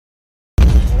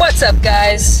What's up,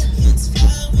 guys?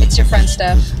 It's your friend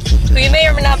Steph, who you may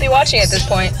or may not be watching at this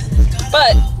point.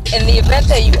 But in the event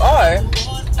that you are,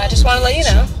 I just want to let you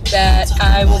know that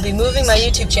I will be moving my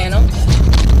YouTube channel,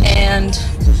 and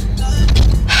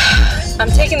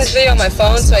I'm taking this video on my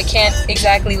phone, so I can't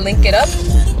exactly link it up.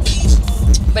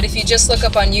 But if you just look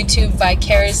up on YouTube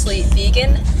Vicariously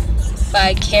Vegan,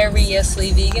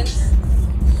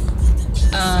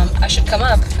 I should come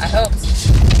up, I hope.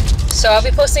 So I'll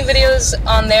be posting videos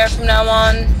on there from now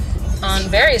on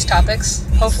various topics,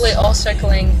 hopefully all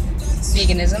circling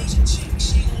veganism.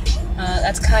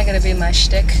 That's kind of going to be my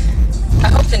shtick. I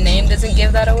hope the name doesn't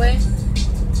give that away.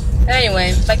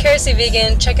 Anyway, Vicariously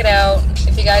Vegan, check it out.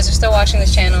 If you guys are still watching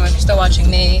this channel, if you're still watching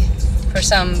me for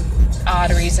some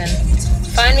odd reason,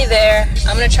 find me there.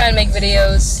 I'm going to try and make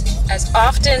videos as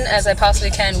often as I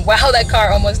possibly can. Wow, that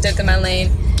car almost dipped in my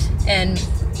lane. And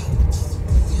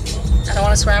I don't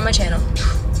want to swear on my channel.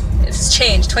 It's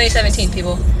changed. 2017,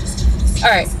 people.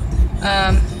 Alright.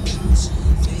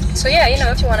 So yeah, you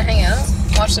know, if you want to hang out,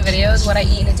 watch the videos, what I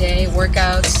eat in a day,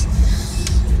 workouts,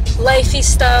 lifey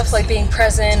stuff like being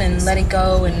present and letting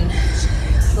go, and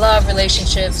love,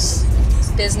 relationships,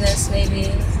 business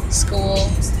maybe, school,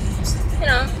 you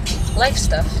know, life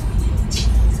stuff.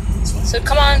 So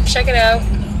come on, check it out,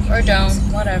 or don't,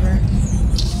 whatever.